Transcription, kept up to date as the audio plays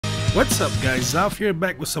What's up guys, Zaff here,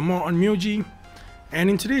 back with some more Onmyoji, and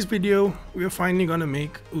in today's video we are finally gonna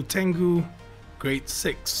make Ootengu grade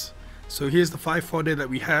 6. So here's the 5 fodder that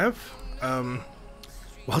we have.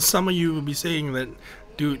 While some of you will be saying that,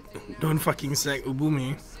 dude, don't fucking sack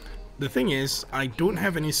Ubumi, the thing is, I don't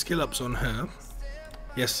have any skill ups on her.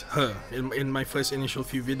 Yes, her. In my first initial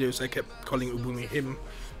few videos I kept calling Ubumi him,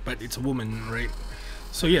 but it's a woman, right?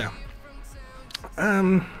 So yeah,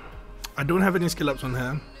 I don't have any skill ups on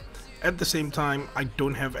her. At the same time, I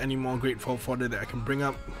don't have any more grade 4 fodder that I can bring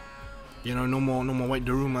up. You know, no more white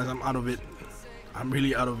Darumas. I'm out of it. I'm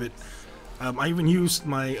really out of it. I even used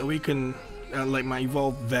my awaken, like my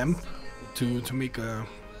evolved vamp, to make to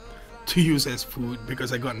use as food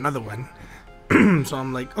because I got another one. So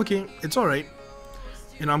I'm like, okay, it's all right.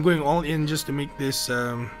 You know, I'm going all in just to make this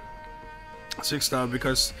 6-star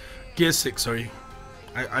because gear 6. Sorry,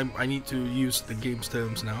 I need to use the game's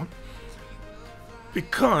terms now.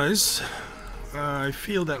 Because I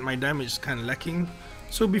feel that my damage is kind of lacking.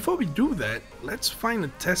 So before we do that, let's find a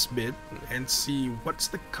test bit and see what's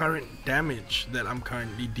the current damage that I'm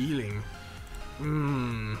currently dealing.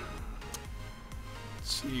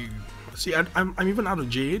 See, I'm even out of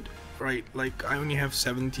Jade, right? Like I only have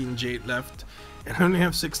 17 Jade left and I only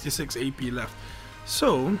have 66 AP left.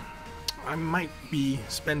 So I might be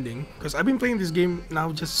spending, because I've been playing this game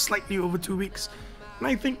now just slightly over 2 weeks. And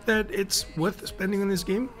I think that it's worth spending on this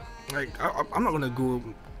game. Like, I'm not gonna go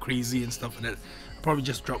crazy and stuff like that. I'll probably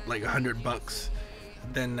just drop like $100.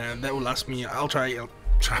 Then that will last me. I'll try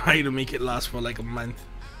to make it last for like a month.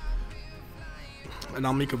 And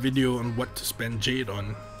I'll make a video on what to spend Jade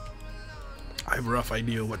on. I have a rough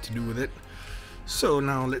idea what to do with it. So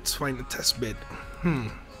now let's find a test bed.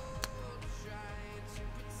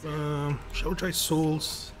 Shall we try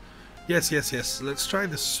souls? Yes. Let's try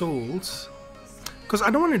the souls. Because I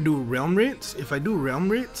don't want to do realm rates. If I do realm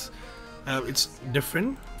rates, it's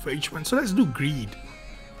different for each one. So let's do greed,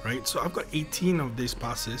 right? So I've got 18 of these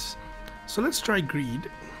passes. So let's try greed.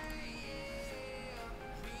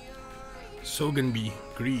 So gonna be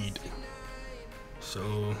greed.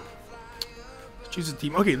 So let's choose a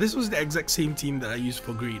team. Okay, this was the exact same team that I used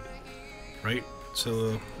for greed, right?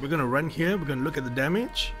 So we're gonna run here. We're gonna look at the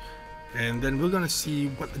damage, and then we're gonna see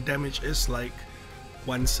what the damage is like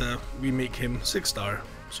once we make him 6-star.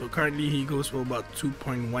 So currently he goes for about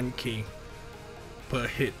 2.1k per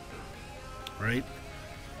hit, right?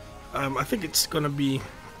 I think it's gonna be,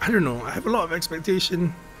 I don't know, I have a lot of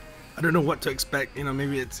expectation. I don't know what to expect, you know.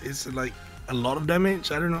 Maybe it's like a lot of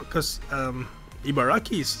damage, I don't know, because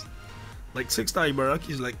Ibaraki's like 6-star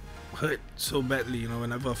Ibaraki's like hurt so badly, you know.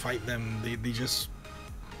 Whenever I fight them, they just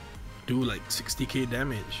do like 60k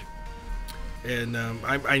damage. And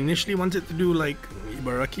I initially wanted to do like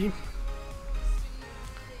Ibaraki,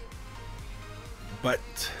 but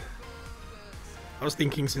I was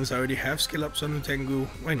thinking, since I already have skill ups on Ootengu,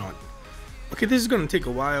 why not? Okay, this is gonna take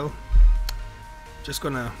a while. Just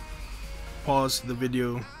gonna pause the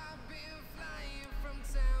video,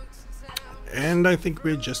 and I think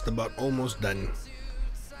we're just about almost done.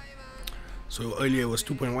 So earlier was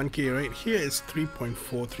 2.1k, right? Here is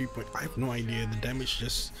 3.4, 3. I have no idea. The damage,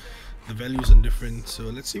 just the values are different. So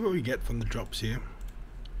let's see what we get from the drops here.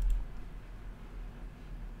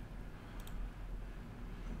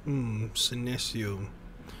 Sinesio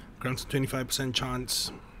grants a 25%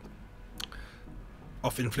 chance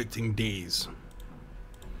of inflicting daze.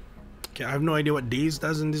 Okay, I have no idea what daze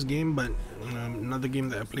does in this game, but another game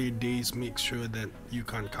that I played, daze makes sure that you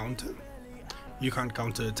can't counter. You can't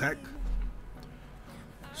counter attack.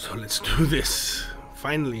 So let's do this.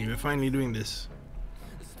 Finally, we're finally doing this.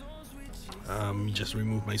 Just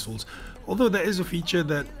remove my souls. Although there is a feature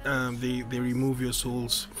that they remove your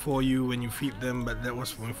souls for you when you feed them, but that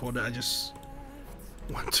was for my fodder. I just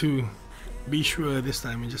want to be sure this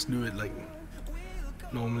time and just do it like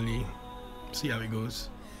normally. See how it goes.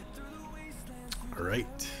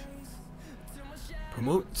 Alright.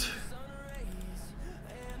 Promote.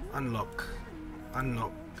 Unlock.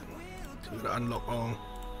 Unlock. So we gotta unlock all.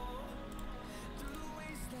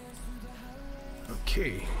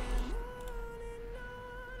 Okay.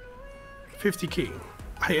 50k.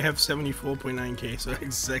 I have 74.9k, so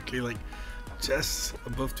exactly like just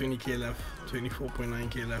above 20k left.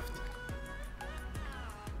 24.9k left.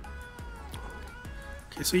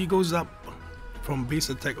 Okay, so he goes up from base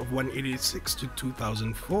attack of 186 to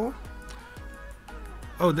 2004.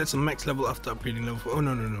 Oh, that's a max level after upgrading level 4. Oh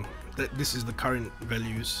no. This is the current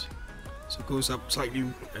values. So it goes up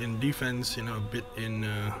slightly in defense, you know, a bit in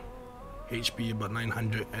HP, about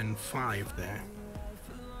 905 there.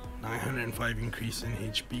 905 increase in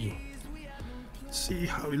HP. See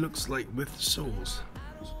how it looks like with souls.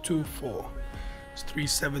 So 2, 4. It's 3,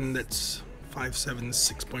 7. That's 5, 7,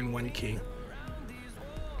 6.1k.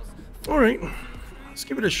 All right, let's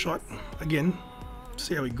give it a shot again.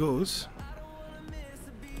 See how it goes.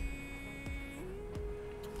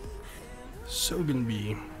 So gonna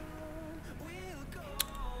be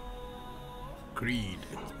greed.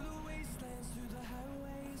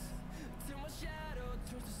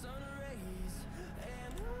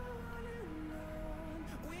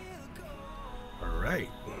 Alright.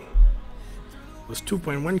 It was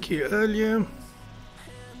 2.1k earlier.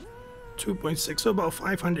 2.6, so about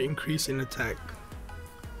 500 increase in attack.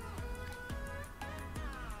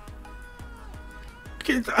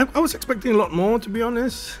 Okay, I was expecting a lot more, to be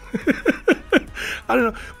honest. I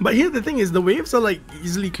don't know, but here the thing is, the waves are like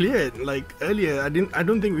easily cleared. Like earlier, I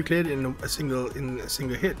don't think we cleared it in a single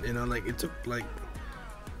hit. You know, like it took like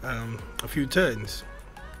a few turns.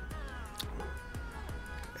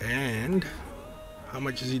 And how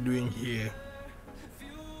much is he doing here?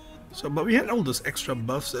 So, but we had all those extra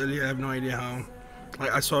buffs earlier. I have no idea how.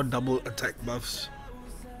 Like I saw double attack buffs.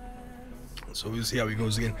 So we'll see how he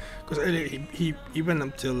goes again. Because earlier he went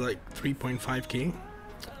up till like 3.5k,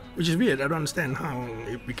 which is weird. I don't understand how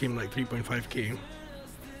it became like 3.5k.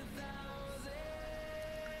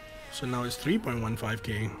 So now it's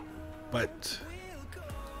 3.15k, but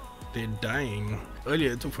they're dying.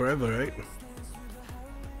 Earlier it took forever, right?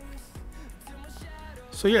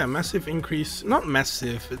 So yeah, massive increase. Not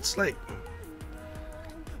massive, it's like,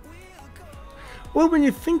 well, when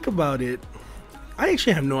you think about it, I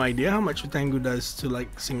actually have no idea how much Ootengu does to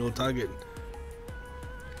like single target.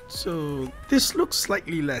 So this looks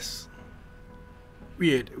slightly less.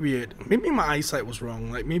 Weird. Maybe my eyesight was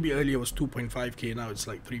wrong. Like maybe earlier it was 2.5k, now it's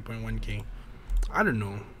like 3.1k. I don't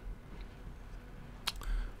know.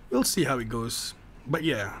 We'll see how it goes. But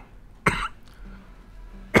yeah.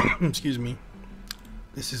 Excuse me.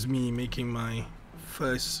 This is me making my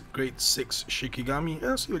first grade 6 Shikigami.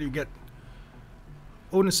 Let's see what you get.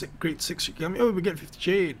 Own a grade 6 Shikigami. Oh, we get 50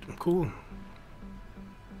 jade. Cool.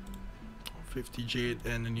 50 jade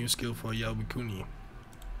and a new skill for Yaobikuni.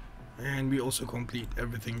 And we also complete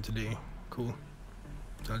everything today. Cool.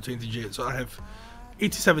 So I'll change the jade. So I have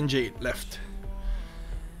 87 jade left.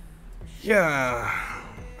 Yeah,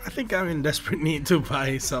 I think I'm in desperate need to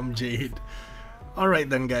buy some jade. Alright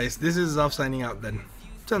then guys, this is Zaff signing out then.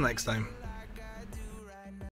 Till next time.